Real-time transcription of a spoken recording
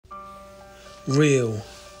Real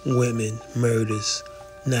women murders,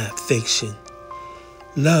 not fiction.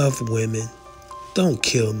 Love women, don't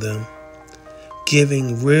kill them.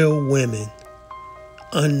 Giving real women,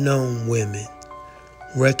 unknown women,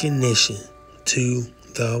 recognition to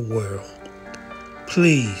the world.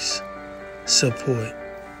 Please support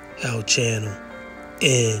our channel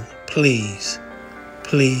and please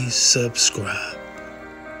subscribe.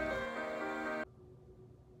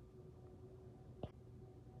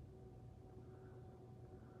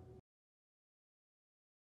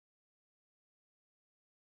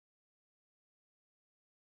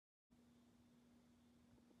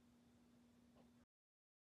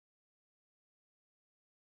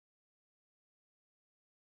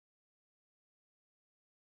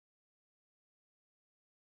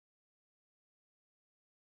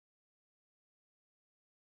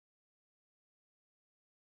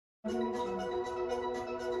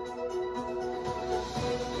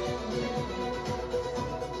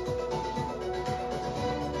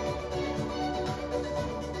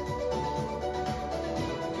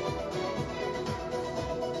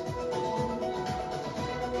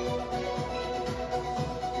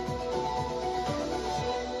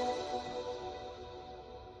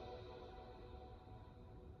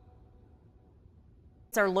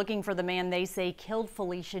 Are looking for the man they say killed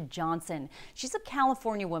Felicia Johnson. She's a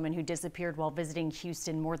California woman who disappeared while visiting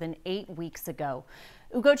Houston more than 8 weeks ago.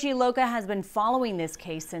 Ugochi Loka has been following this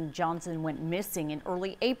case since Johnson went missing in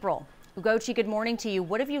early April. Ugochi, good morning to you.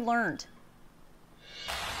 What have you learned?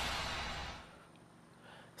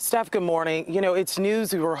 Steph, good morning. You know, it's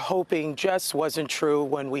news we were hoping just wasn't true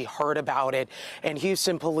when we heard about it. And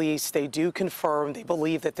Houston police, they do confirm they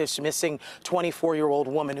believe that this missing 24-year-old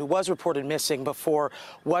woman who was reported missing before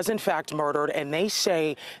was in fact murdered. And they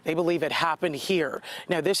say they believe it happened here.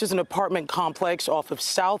 Now, this is an apartment complex off of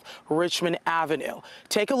South Richmond Avenue.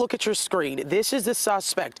 Take a look at your screen. This is the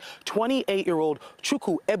suspect, 28-year-old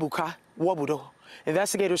Chukwu Ebuka Wabudo.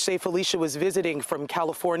 Investigators say Felicia was visiting from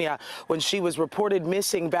California when she was reported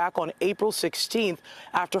missing back on April 16th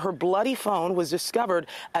after her bloody phone was discovered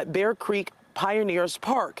at Bear Creek Pioneers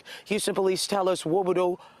Park. Houston police tell us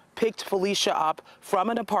Wobudo picked Felicia up from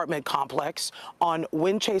an apartment complex on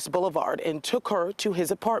Windchase Boulevard and took her to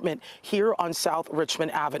his apartment here on South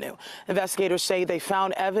Richmond Avenue. Investigators say they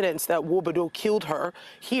found evidence that Wobudo killed her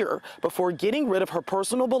here before getting rid of her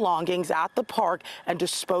personal belongings at the park and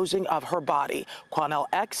disposing of her body. Quanell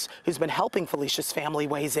X, who's been helping Felicia's family,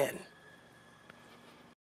 weighs in.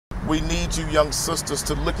 We need you young sisters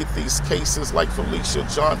to look at these cases like Felicia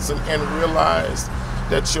Johnson and realize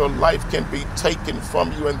that your life can be taken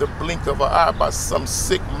from you in the blink of an eye by some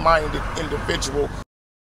sick-minded individual.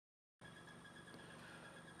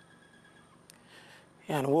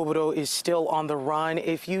 And Wobudo is still on the run.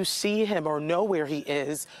 If you see him or know where he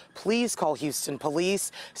is, please call Houston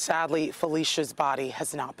police. Sadly, Felicia's body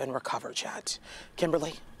has not been recovered yet.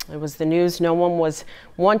 Kimberly. It was the news no one was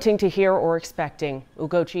wanting to hear or expecting.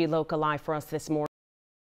 Ugochi Loka live for us this morning.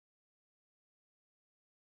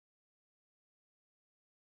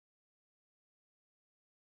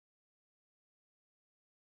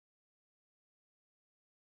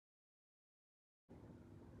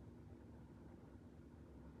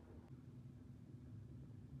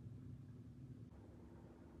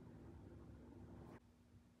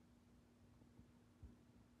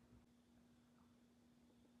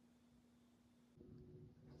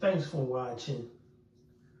 Thanks for watching.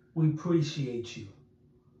 We appreciate you.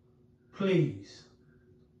 Please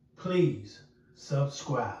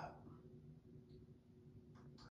subscribe.